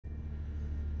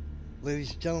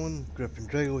Ladies and gentlemen, Griffin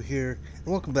Drago here, and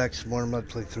welcome back to some more Mud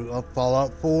playthrough of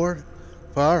Fallout 4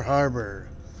 Far Harbor.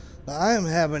 Now, I am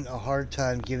having a hard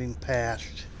time getting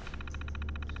past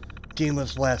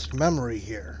Dima's last memory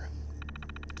here.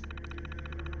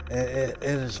 It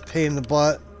is a pain in the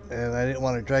butt, and I didn't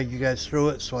want to drag you guys through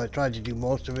it, so I tried to do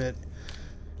most of it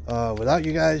without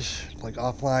you guys, like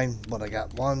offline. But I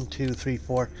got 1, 2, 3,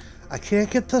 4. I can't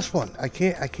get this one. I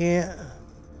can't.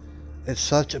 It's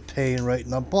such a pain right in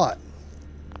the butt.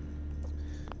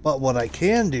 But what I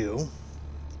can do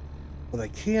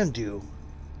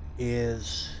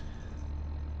is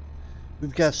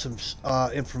we've got some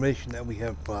information that we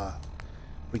have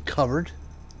recovered.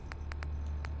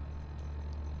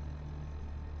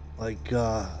 Like,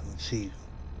 let's see.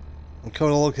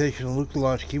 Uncovered the location of the nuclear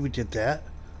launch key. We did that.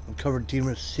 Uncovered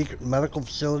Dima's secret medical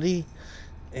facility.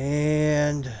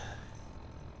 And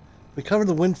we covered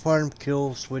the wind farm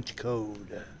kill switch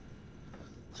code.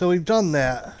 So we've done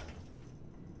that.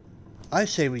 I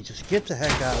say we just get the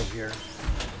heck out of here.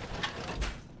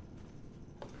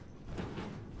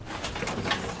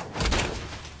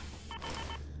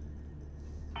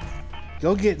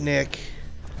 Go get Nick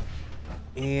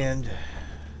and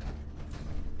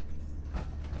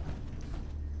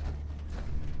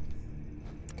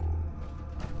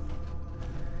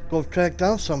go track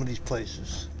down some of these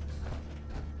places.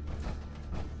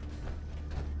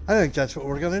 I think that's what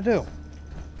we're gonna do.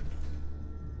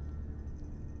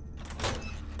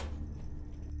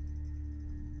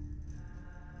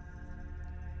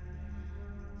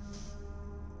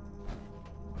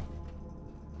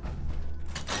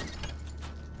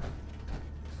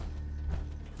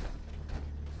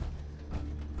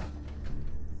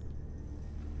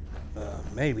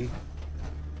 Maybe.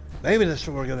 Maybe that's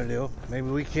what we're gonna do. Maybe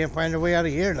we can't find our way out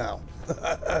of here now.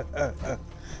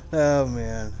 Oh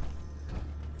man.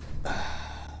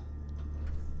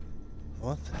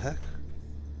 What the heck?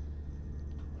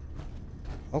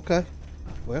 Okay.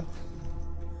 Well.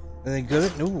 Anything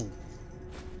good at? No.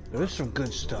 There is some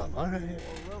good stuff. Alright.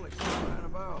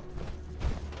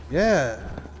 Yeah.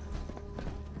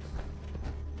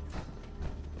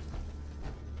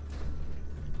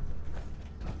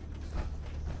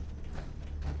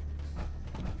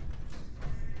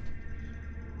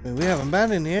 I mean, we haven't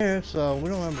been in here, so we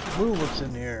don't have a clue what's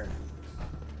in here.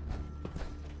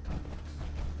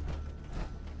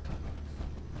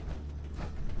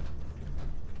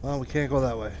 Well, we can't go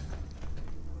that way.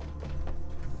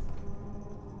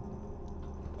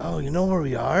 Oh, you know where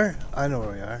we are? I know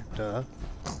where we are. Duh.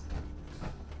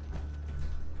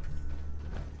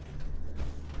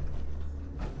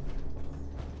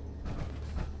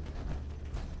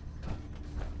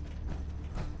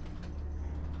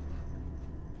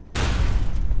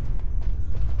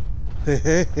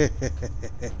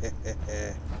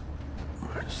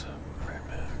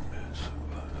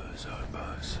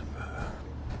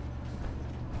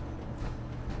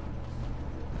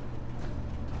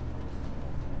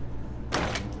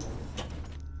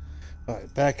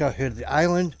 Alright, back out here to the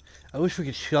island. I wish we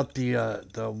could shut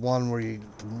the one where you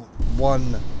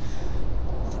one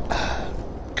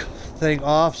thing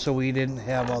off so we didn't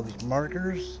have all these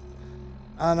markers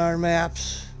on our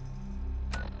maps,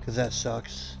 because that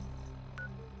sucks.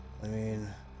 I mean,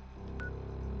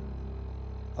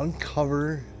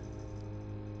 uncover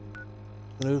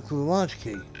the nuclear launch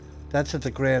key. That's at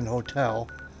the Grand Hotel.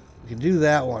 We can do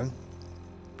that one.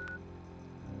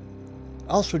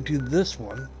 Also do this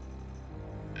one.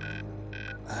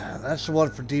 That's the one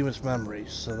for Dima's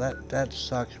memories, so that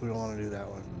sucks. We don't want to do that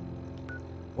one.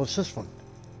 What's this one?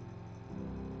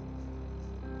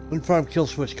 Wind farm kill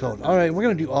switch code. Alright, we're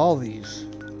going to do all these.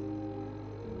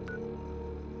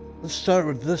 Let's start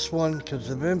with this one, because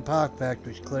the Vimpoc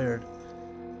factory's cleared.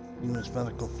 Dima's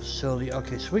medical facility.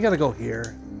 Okay, so we got to go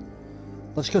here.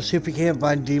 Let's go see if we can't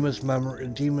find Dima's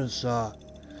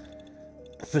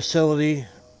facility.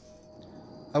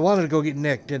 I wanted to go get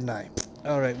Nick, didn't I?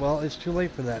 Alright, well, it's too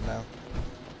late for that now.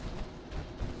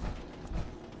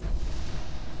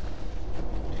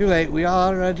 Too late, we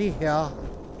are already here.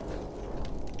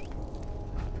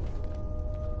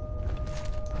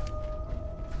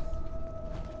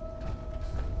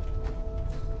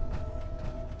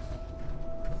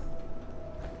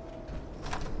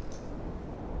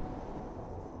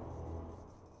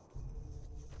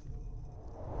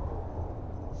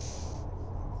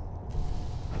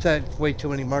 That's way too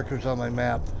many markers on my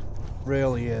map.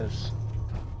 Really is.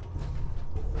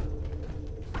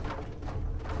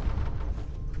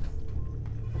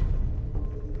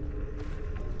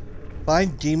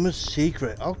 Find Dima's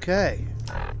secret. Okay.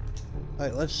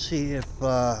 Alright, let's see if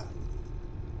that's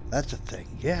a thing.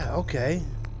 Yeah, okay.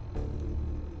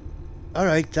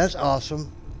 Alright, that's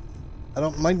awesome.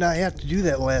 Might not have to do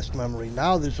that last memory.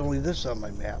 Now there's only this on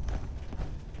my map.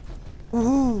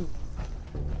 Woohoo!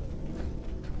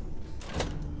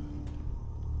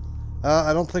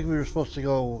 I don't think we were supposed to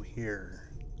go here.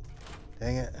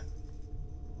 Dang it.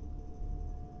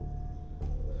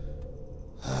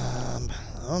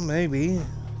 Oh, maybe.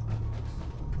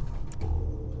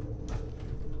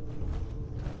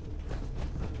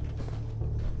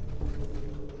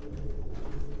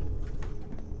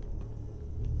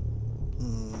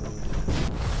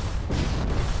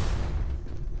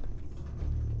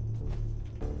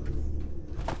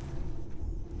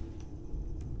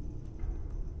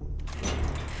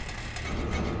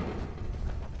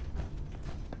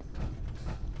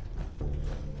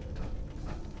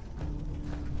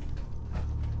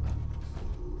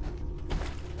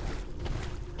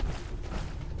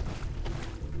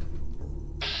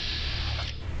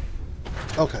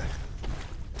 Okay.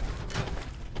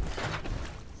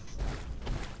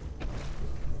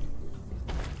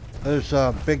 There's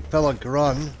a big fella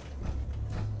Grun.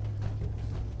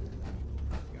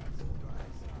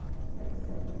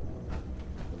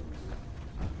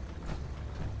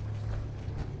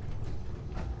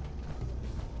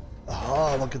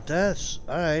 Oh, look at this.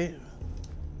 All right.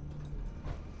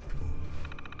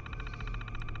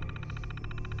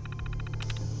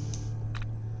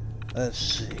 Let's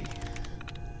see.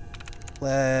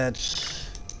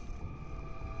 Let's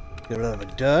get rid of a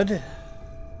dud.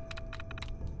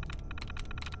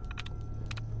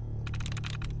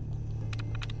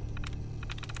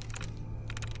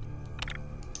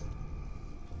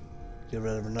 Get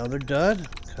rid of another dud.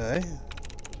 Okay.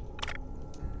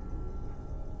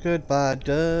 Goodbye,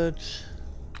 duds.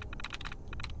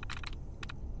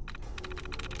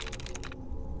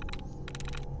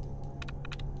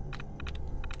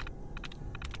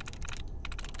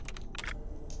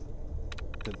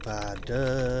 Goodbye,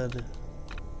 dud.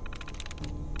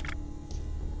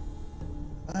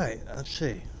 Alright, let's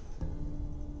see.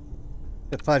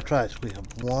 Get 5 tries. We have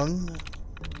 1,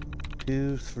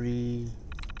 2, 3.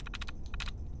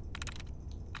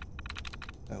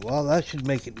 Well, that should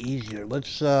make it easier.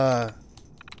 Let's, wait a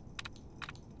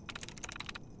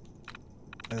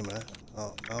minute.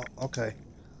 Oh, no, okay.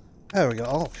 There we go.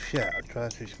 Oh, shit.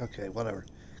 Okay, whatever.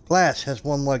 Glass has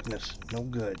 1 likeness. No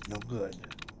good, no good.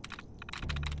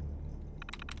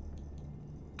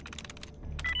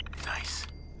 Nice.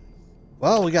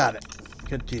 Well, we got it.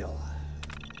 Good deal.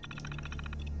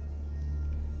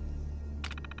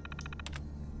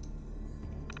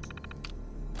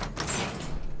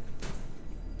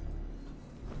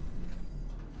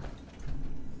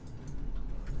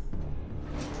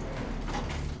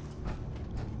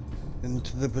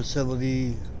 Into the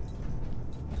facility.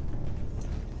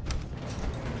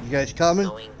 You guys coming?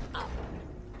 Going up.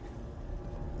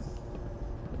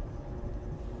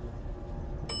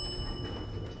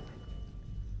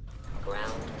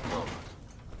 Ground over.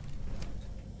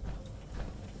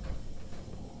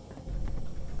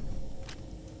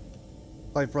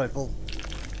 Pipe rifle.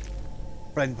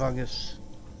 Friend fungus.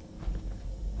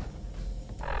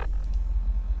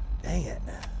 Dang it.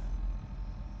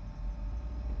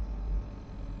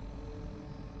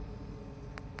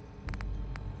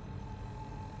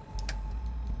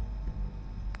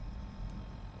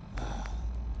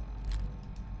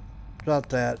 Drop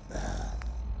that.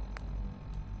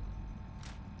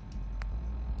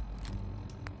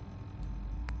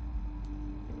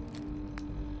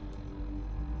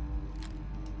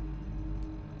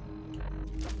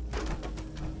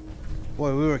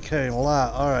 Boy, we were carrying a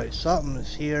lot. Alright, something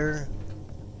is here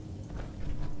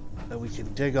that we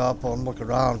can dig up. I'll look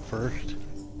around first.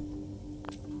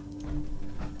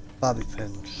 Bobby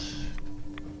pins.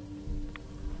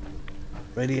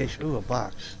 Radiation. Ooh, a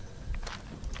box.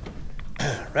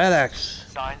 Rad-X.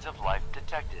 Signs of life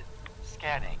detected.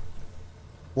 Scanning.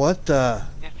 What the?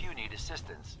 If you need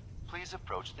assistance, please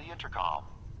approach the intercom.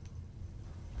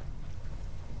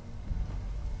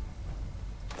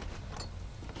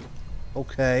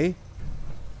 Okay.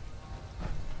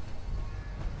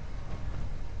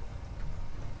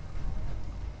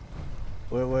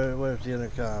 Where's the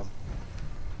intercom?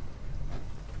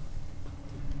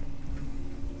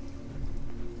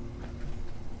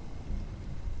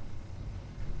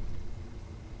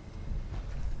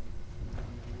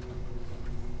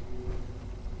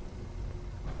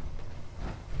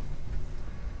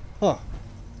 Huh.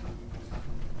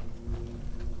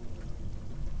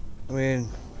 I mean,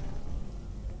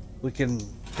 we can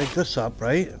pick this up,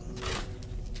 right?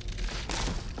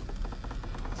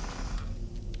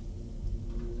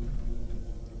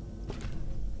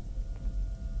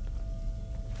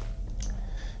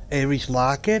 Avery's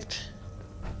locket?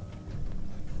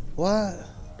 What?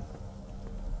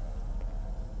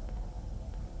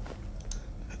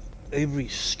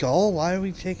 Avery's skull? Why are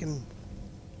we taking...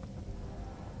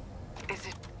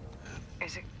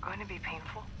 Is it going to be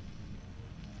painful?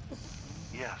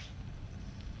 Yes.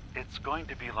 It's going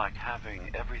to be like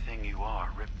having everything you are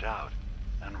ripped out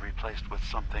and replaced with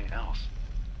something else.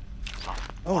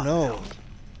 Oh no. Else.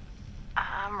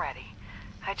 I'm ready.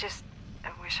 I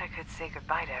wish I could say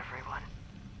goodbye to everyone.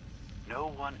 No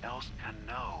one else can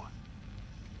know.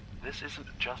 This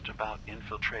isn't just about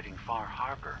infiltrating Far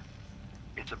Harbor.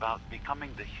 It's about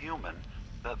becoming the human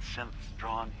that synths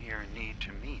drawn here need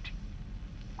to meet.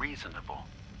 Reasonable.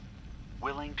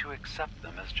 Willing to accept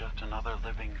them as just another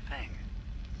living thing.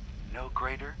 No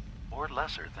greater or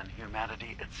lesser than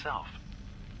humanity itself.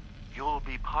 You'll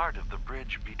be part of the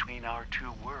bridge between our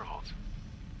two worlds.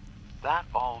 That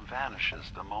all vanishes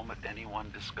the moment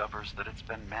anyone discovers that it's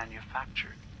been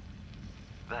manufactured.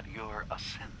 That you're a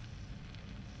synth.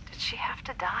 Did she have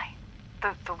to die?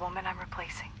 The woman I'm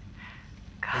replacing?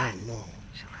 God, Oh no.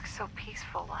 she looks so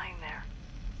peaceful lying there.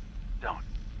 Don't.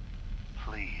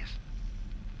 Please.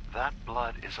 That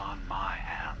blood is on my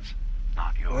hands,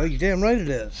 not yours. Well, you're damn right it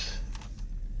is.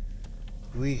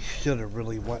 We should have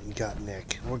really went and got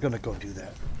Nick. We're gonna go do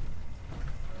that.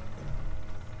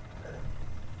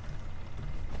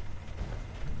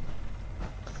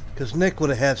 Because Nick would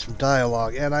have had some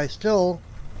dialogue, and I still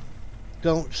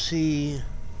don't see...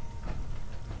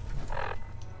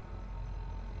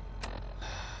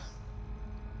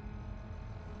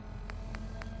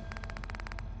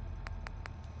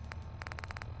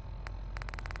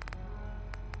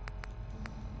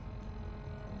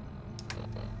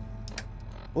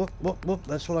 Whoop,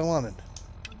 that's what I wanted.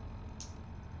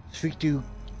 Speak to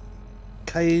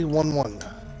Kaye-11.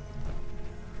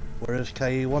 Where is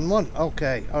Kaye-11?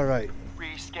 Okay, alright.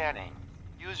 Re-scanning.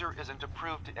 User isn't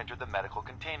approved to enter the medical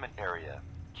containment area.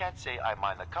 Can't say I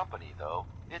mind the company, though.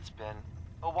 It's been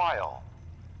a while.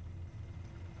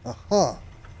 Uh-huh.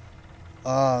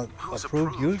 Who's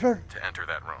approved user? to enter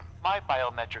that room? My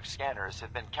biometric scanners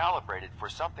have been calibrated for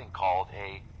something called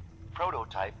a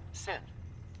prototype synth.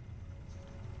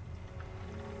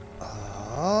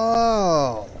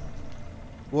 Oh.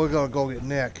 We're gonna go get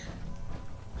Nick.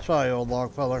 Sorry, old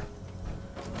Longfeller.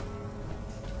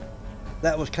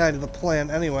 That was kind of the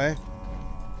plan anyway.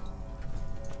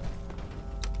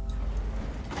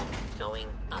 Going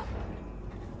up.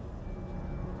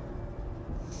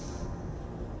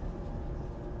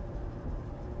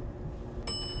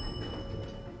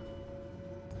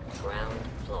 Ground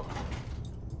floor.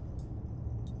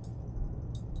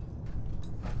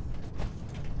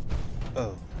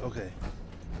 Oh, okay.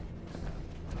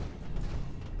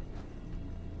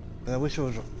 I wish there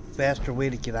was a faster way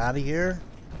to get out of here.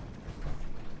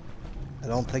 I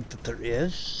don't think that there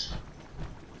is.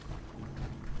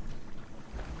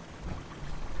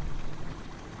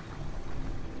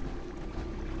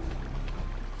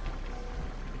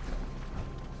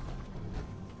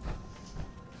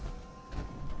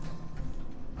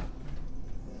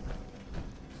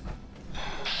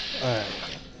 Alright.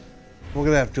 We're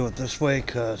gonna have to do it this way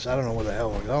because I don't know where the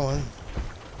hell we're going.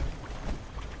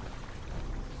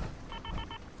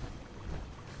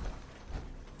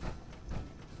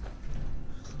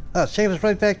 Oh, it's taking us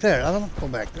right back there. I don't want to go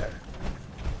back there.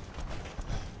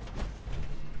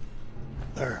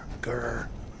 Grr.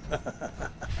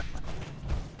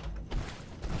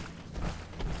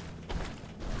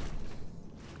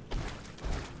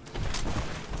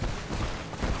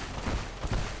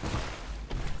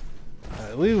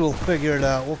 Alright, we will figure it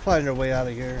out. We'll find our way out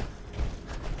of here.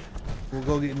 We'll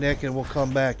go get Nick and we'll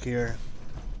come back here.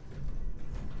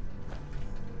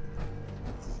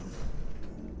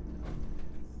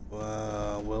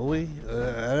 Will we?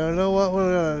 I don't know what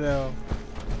we're gonna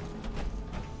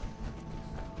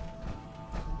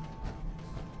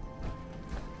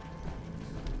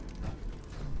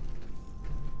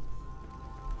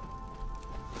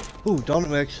do. Ooh, donut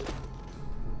mix.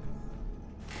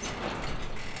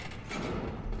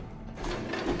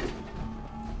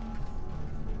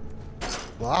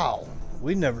 Wow,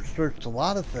 we never searched a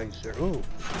lot of things here. Ooh.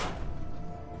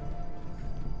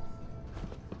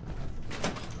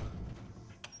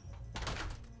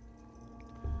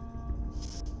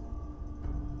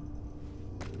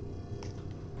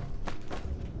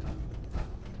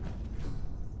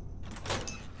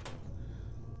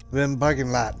 Then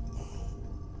parking lot.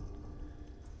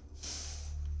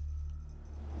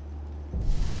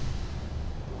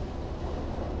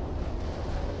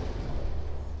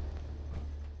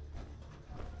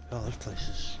 Oh, this place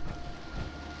is...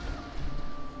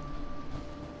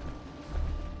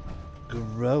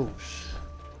 Gross.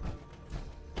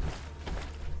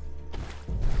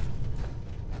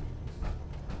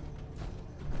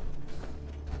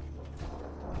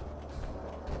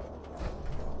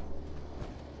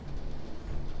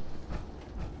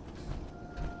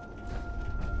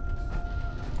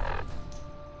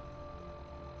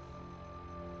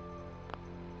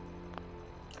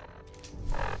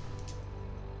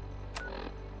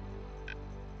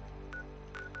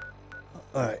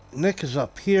 Alright, Nick is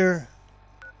up here.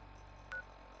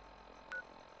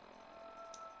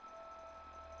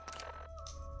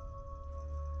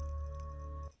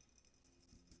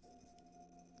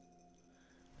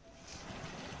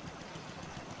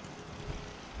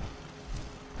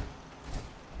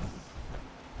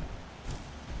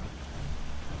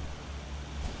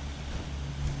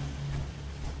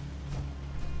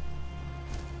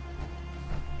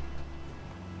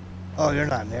 Oh, you're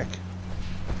not Nick.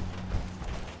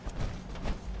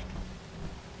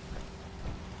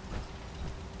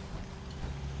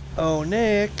 Oh,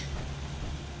 Nick.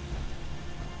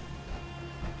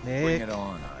 Nick. Bring it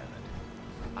on, Island.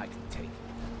 I can take it.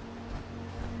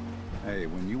 Hey,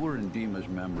 when you were in Dima's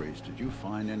memories, did you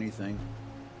find anything?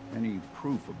 Any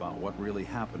proof about what really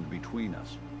happened between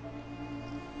us?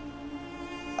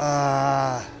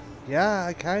 Yeah,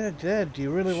 I kind of did. Do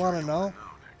you really want to know?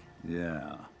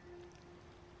 Yeah.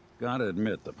 Gotta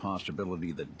admit the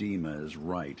possibility that Dima is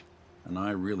right, and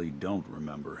I really don't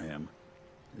remember him,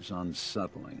 is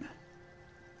unsettling.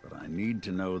 But I need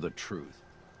to know the truth.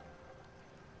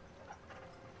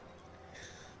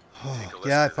 Take a listen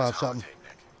Yeah, I to this found something. holotape,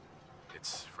 Nick.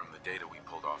 It's from the data we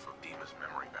pulled off of Dima's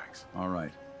memory banks. All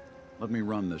right, let me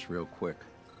run this real quick.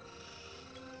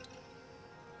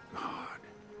 God.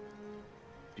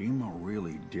 Dima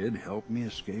really did help me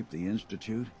escape the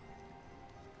Institute?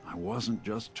 I wasn't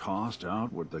just tossed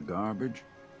out with the garbage.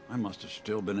 I must have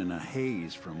still been in a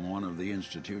haze from one of the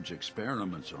Institute's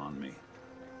experiments on me.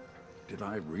 Did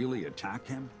I really attack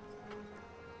him?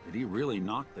 Did he really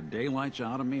knock the daylights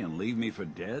out of me and leave me for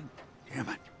dead? Damn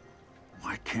it.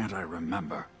 Why can't I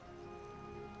remember?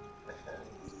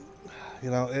 You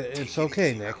know, it's Take it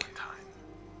okay, easy, Nick. Valentine.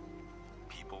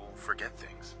 People forget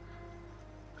things.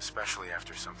 Especially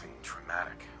after something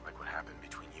traumatic, like what happened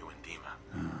between you and Dima.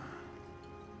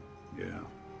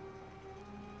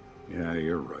 Yeah,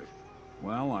 you're right.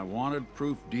 Well, I wanted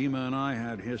proof Dima and I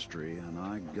had history, and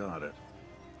I got it.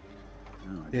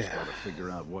 Now I just Yeah. gotta figure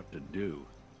out what to do.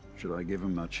 Should I give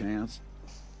him a chance?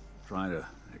 Try to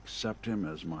accept him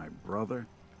as my brother?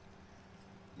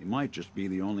 He might just be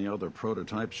the only other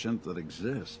prototype synth that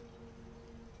exists.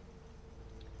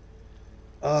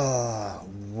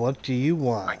 What do you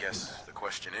want? I guess the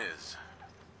question is,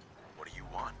 what do you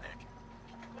want, Nick?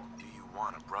 Do you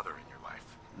want a brother in your life?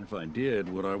 If I did,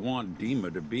 would I want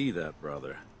Dima to be that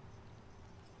brother?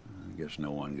 I guess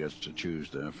no one gets to choose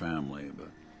their family, but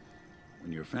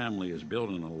when your family is built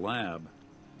in a lab,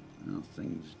 you know,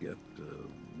 things get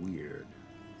weird.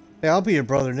 Hey, I'll be your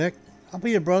brother, Nick. I'll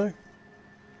be your brother.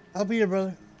 I'll be your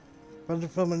brother. Brother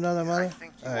from another mother. I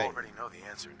think you Alright. already know the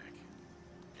answer, Nick.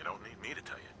 You don't need me to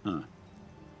tell you. Huh.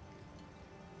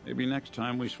 Maybe next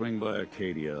time we swing by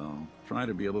Acadia, I'll try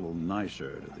to be a little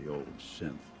nicer to the old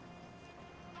synth.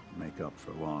 Make up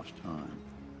for lost time.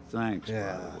 Thanks,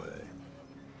 Yeah. by the way.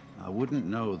 I wouldn't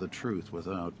know the truth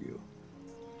without you.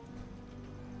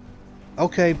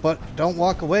 Okay, but don't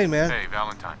walk away, man. Hey,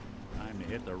 Valentine. Time to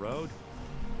hit the road.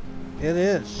 It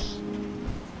is.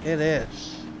 It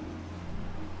is.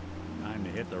 Time to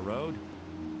hit the road.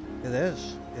 It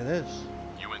is. It is.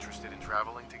 You interested in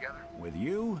traveling together? With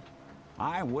you,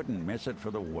 I wouldn't miss it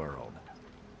for the world.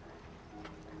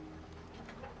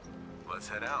 Let's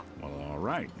head out. Well, all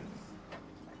right.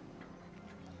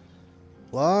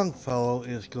 Longfellow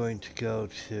is going to go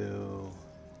to...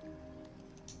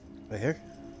 Right here?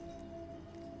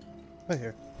 Right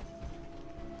here.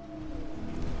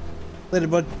 Later,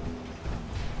 bud.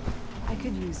 I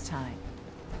could use time.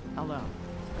 Alone.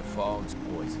 The fog's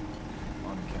poison.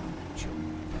 Uncounted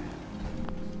children of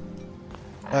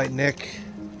that. Alright, Nick.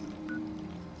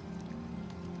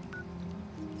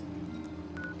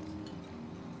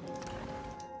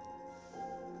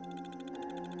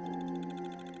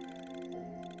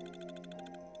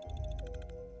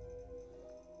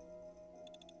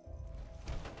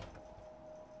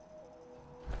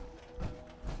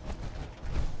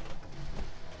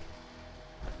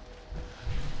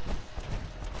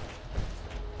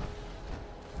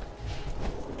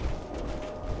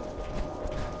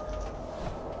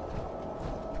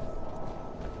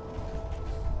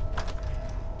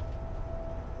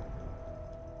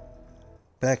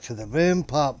 Back to the Vim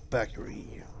Pop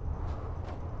Bakery.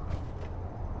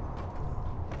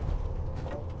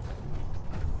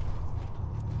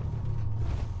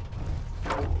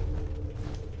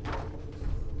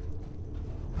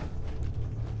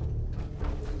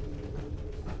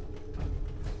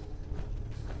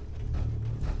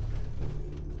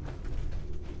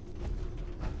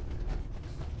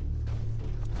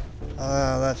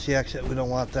 That's the exit. We don't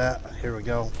want that. Here we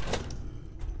go.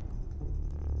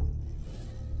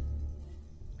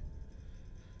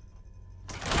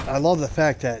 I love the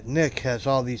fact that Nick has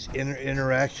all these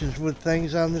interactions with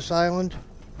things on this island.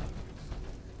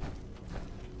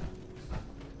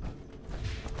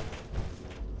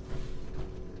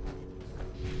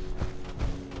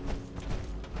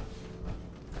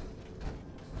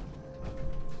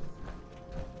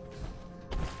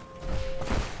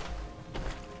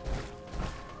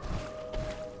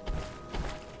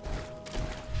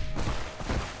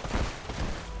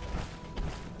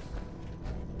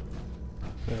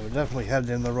 We're definitely headed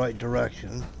in the right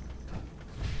direction.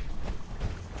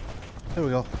 There we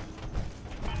go.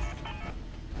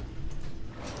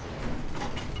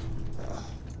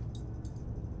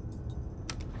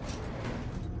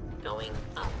 Going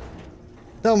up.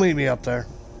 Don't meet me up there.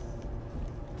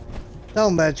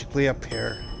 Don't magically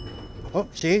appear. Oh,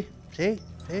 see? See?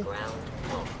 See? Ground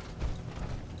floor.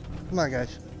 Come on,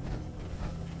 guys.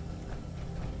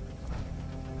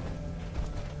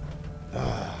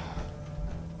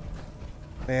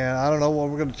 Man, I don't know what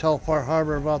we're going to tell Far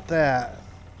Harbor about that.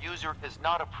 User is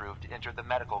not approved to enter the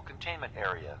medical containment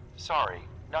area. Sorry,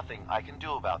 nothing I can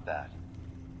do about that.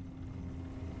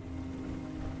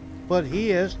 But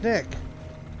he is Nick.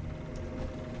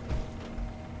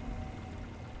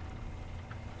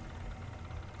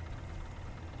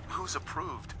 Who's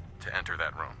approved to enter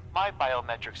that room? My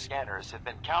biometric scanners have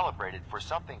been calibrated for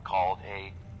something called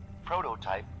a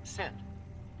prototype synth.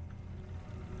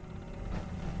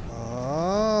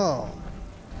 Oh.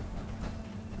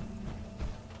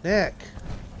 Nick.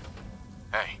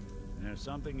 Hey. There's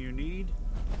something you need?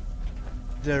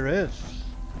 There is.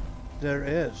 There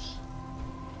is.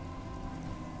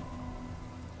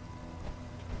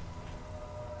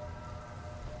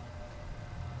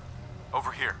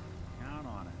 Over here. Count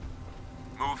on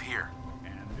it. Move here.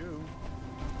 And do.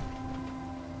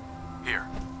 Here.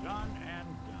 Done and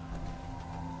done.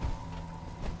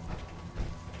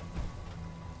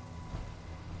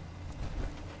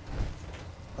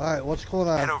 Alright, what's going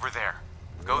on? Head over there.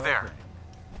 Go there.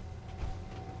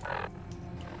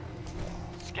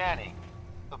 Scanning.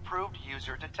 Approved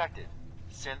user detected.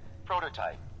 Synth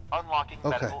prototype. Unlocking Okay.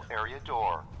 medical area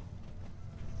door.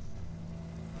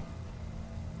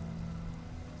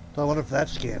 So I wonder if that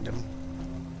scanned him.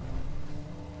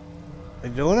 They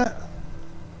doing it?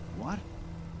 What?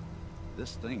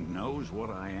 This thing knows what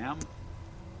I am?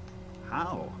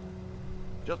 How?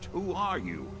 Just who are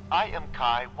you? I am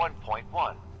Kai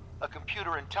 1.1, a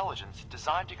computer intelligence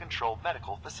designed to control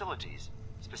medical facilities,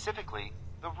 specifically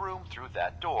the room through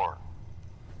that door.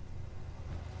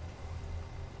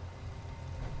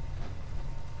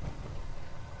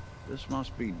 This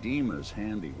must be Dima's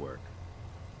handiwork.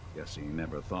 Guess he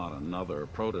never thought another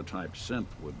prototype synth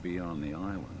would be on the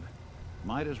island.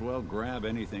 Might as well grab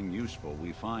anything useful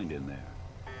we find in there.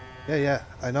 Yeah,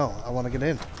 I know. I want to get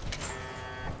in.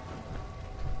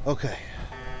 Okay.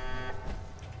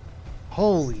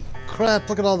 Holy crap,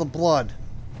 look at all the blood.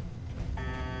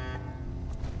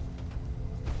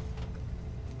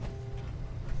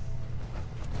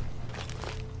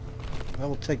 I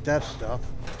will take that stuff.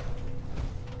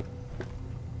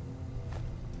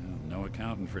 No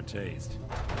accounting for taste.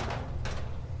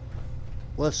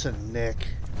 Listen, Nick.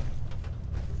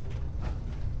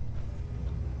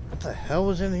 What the hell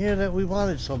was in here that we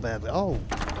wanted so badly? Oh.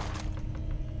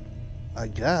 I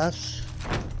guess.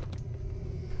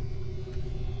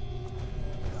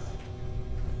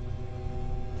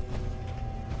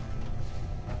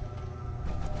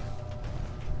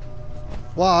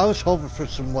 Wow, I was hoping for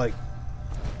some, like,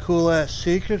 cool-ass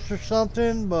secrets or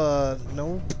something, but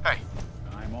nope. Hey.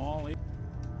 I'm all in.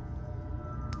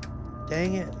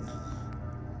 Dang it.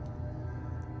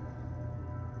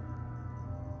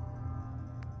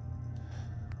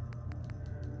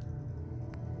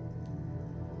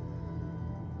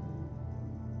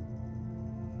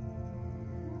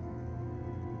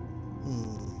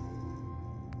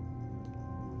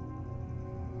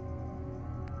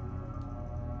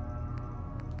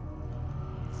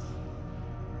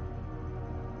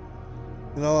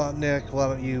 You know what, Nick? Why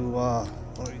don't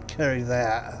you carry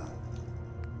that?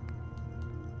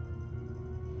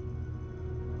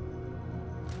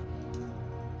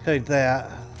 Carry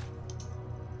that.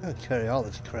 I'll carry all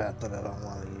this crap that I don't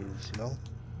want to use, you know?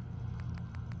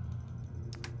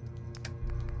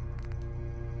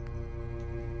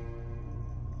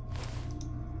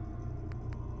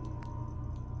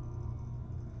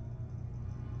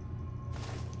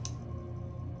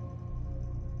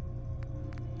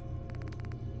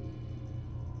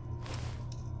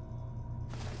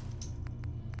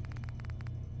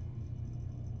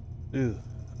 Ooh,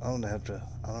 I'm gonna have to,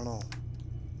 I don't know.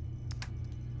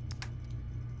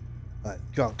 Alright,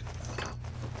 junk.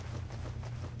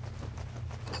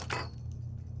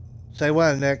 Say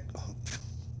when, Nick.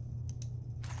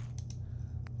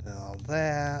 All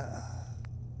that.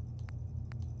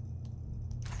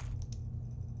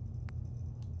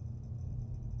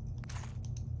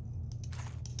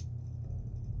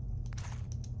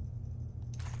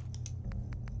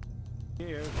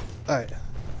 Here. Alright.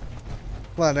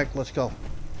 Come on, Nick, let's go.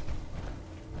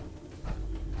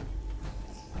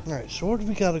 Alright, so where do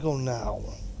we gotta go now?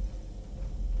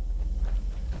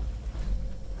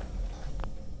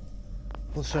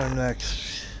 What's our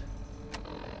next?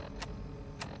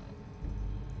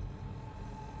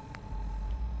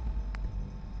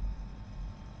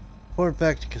 Report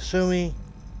back to Kasumi.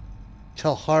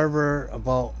 Tell Harbor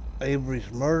about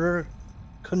Avery's murder.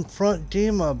 Confront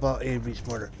Dima about Avery's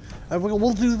murder.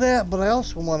 We'll do that, but I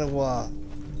also want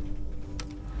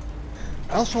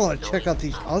to check out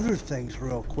these other things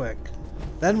real quick.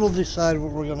 Then we'll decide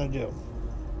what we're gonna do.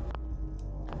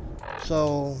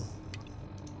 So,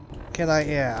 can I?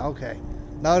 Yeah, okay.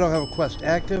 Now I don't have a quest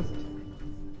active.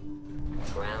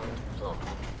 Ground floor.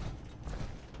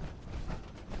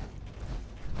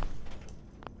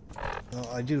 No,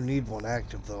 I do need one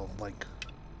active though. Like,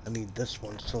 I need this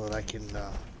one so that I can.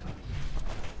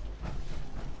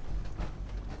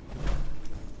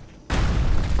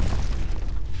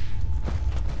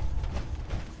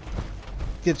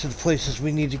 Get to the places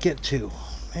we need to get to,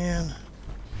 man.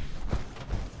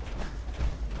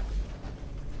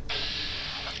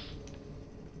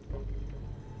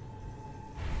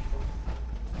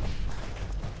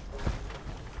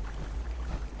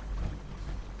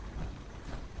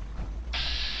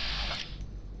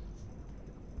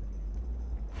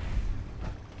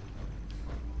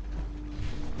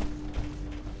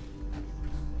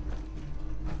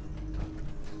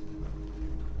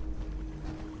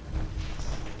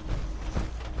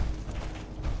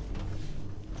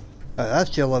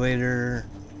 That's the elevator.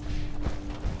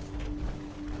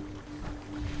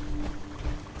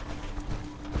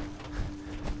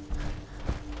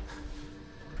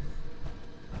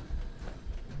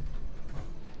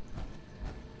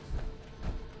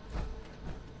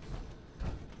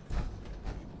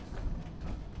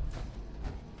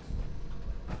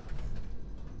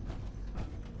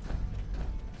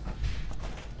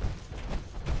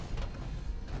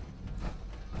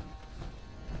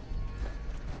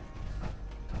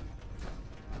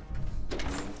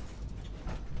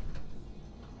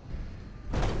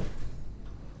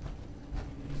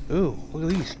 Ooh, look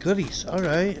at these goodies.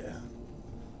 Alright.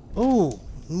 Ooh,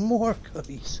 more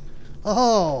goodies.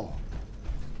 Oh,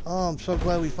 I'm so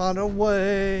glad we found a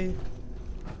way.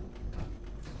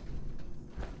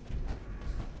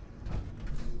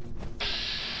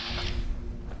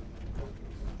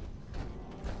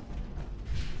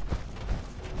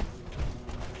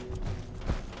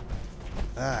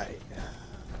 Alright.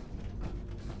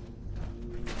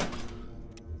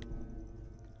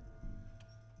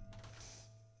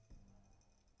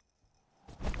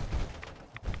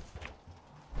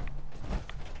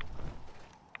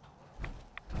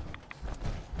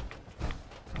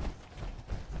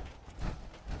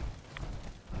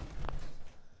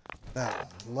 Now,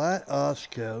 let us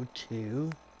go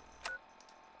to...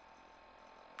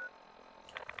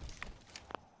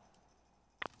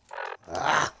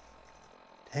 Ah!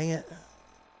 Dang it.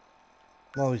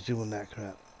 I'm always doing that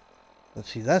crap. Let's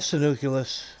see, that's the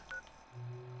nucleus.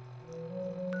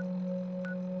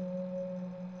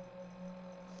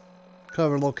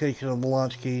 Cover location of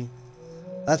Molansky.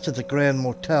 That's at the Grand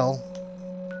Motel.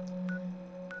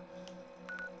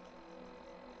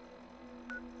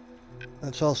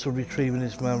 That's also retrieving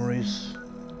his memories.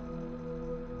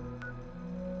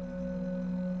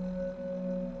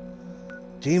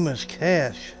 Dima's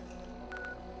cache.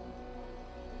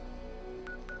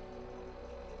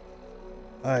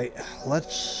 Alright,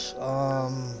 let's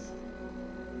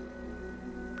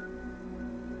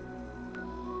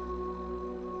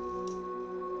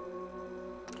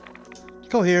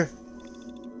go here.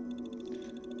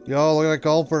 Yo, look at that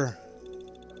gulper.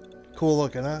 Cool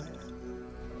looking, huh?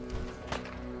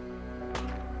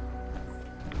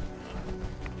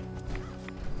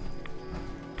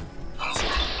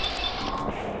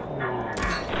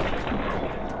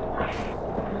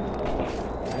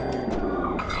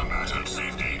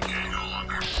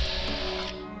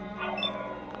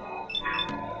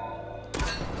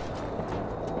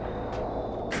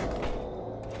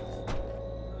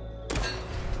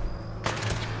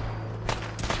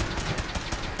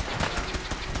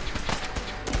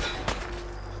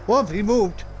 Whoop, he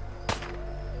moved.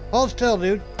 Hold still,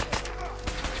 dude.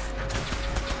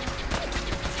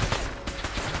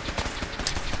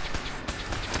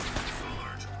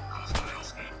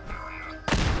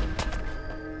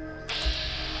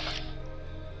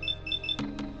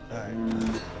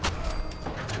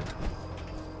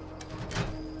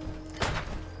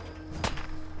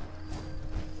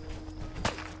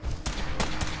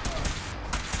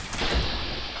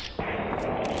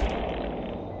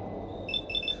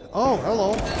 Oh,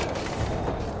 hello.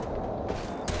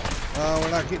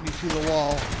 We're not getting you through the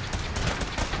wall.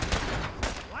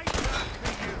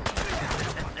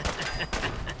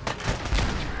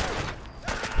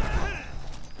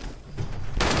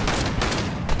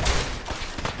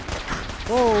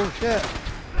 Oh, shit.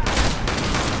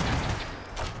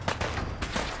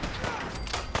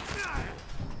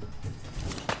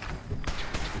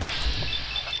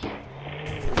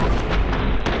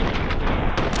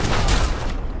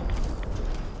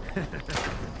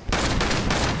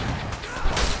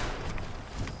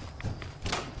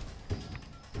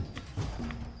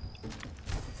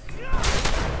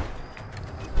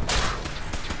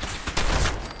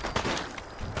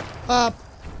 Up.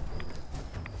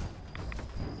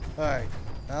 Alright,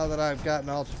 now that I've gotten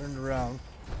all turned around.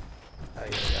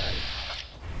 Let's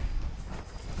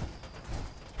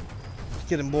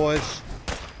get him, boys.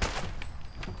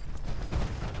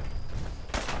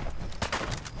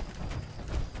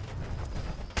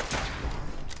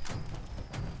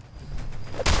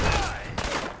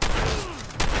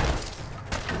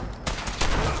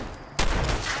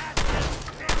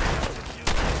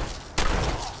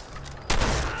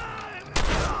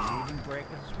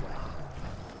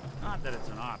 Not that it's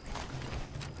an option.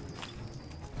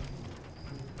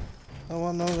 I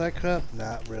want none of that crap?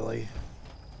 Not really.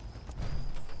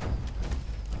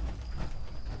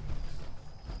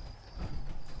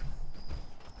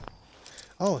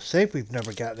 Oh, a safe we've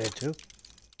never gotten into.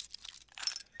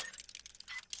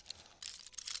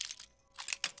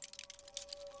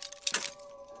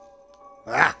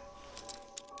 Ah!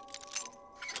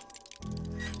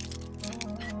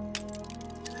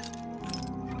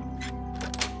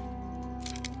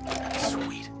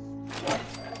 Sweet.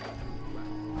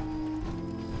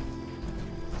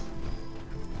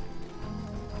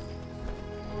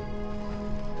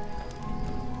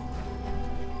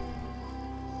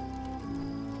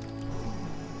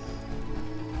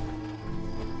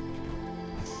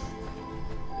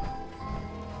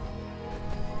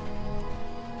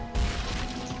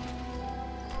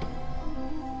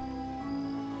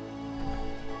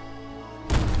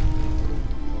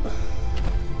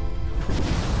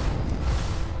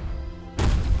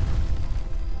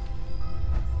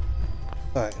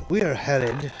 Alright, we are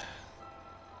headed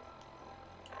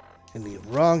in the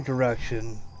wrong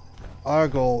direction. Our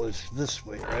goal is this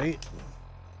way, right?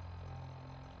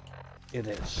 It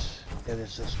is. It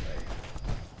is this way.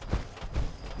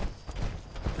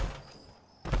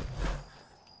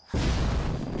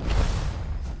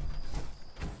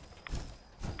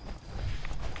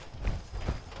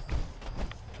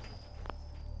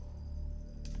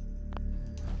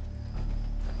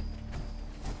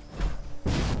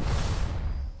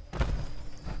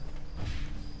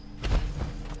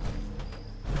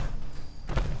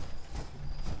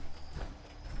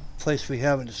 Place we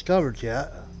haven't discovered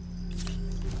yet.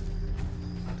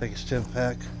 Take a stim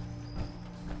pack.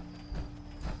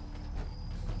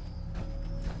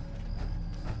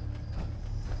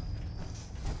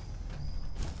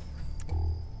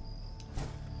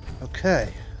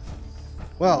 Okay.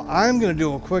 Well, I'm gonna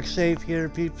do a quick save here,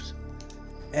 peeps,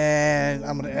 and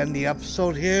I'm gonna end the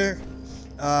episode here.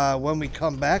 When we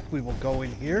come back, we will go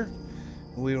in here.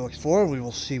 We will explore. We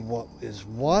will see what is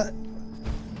what,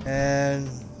 and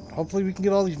hopefully we can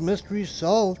get all these mysteries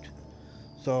solved.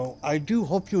 So I do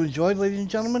hope you enjoyed, ladies and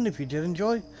gentlemen. If you did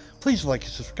enjoy, please like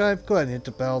and subscribe. Go ahead and hit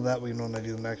the bell. That way you know when I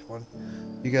do the next one.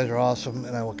 You guys are awesome,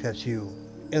 and I will catch you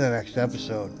in the next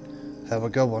episode. Have a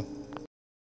good one.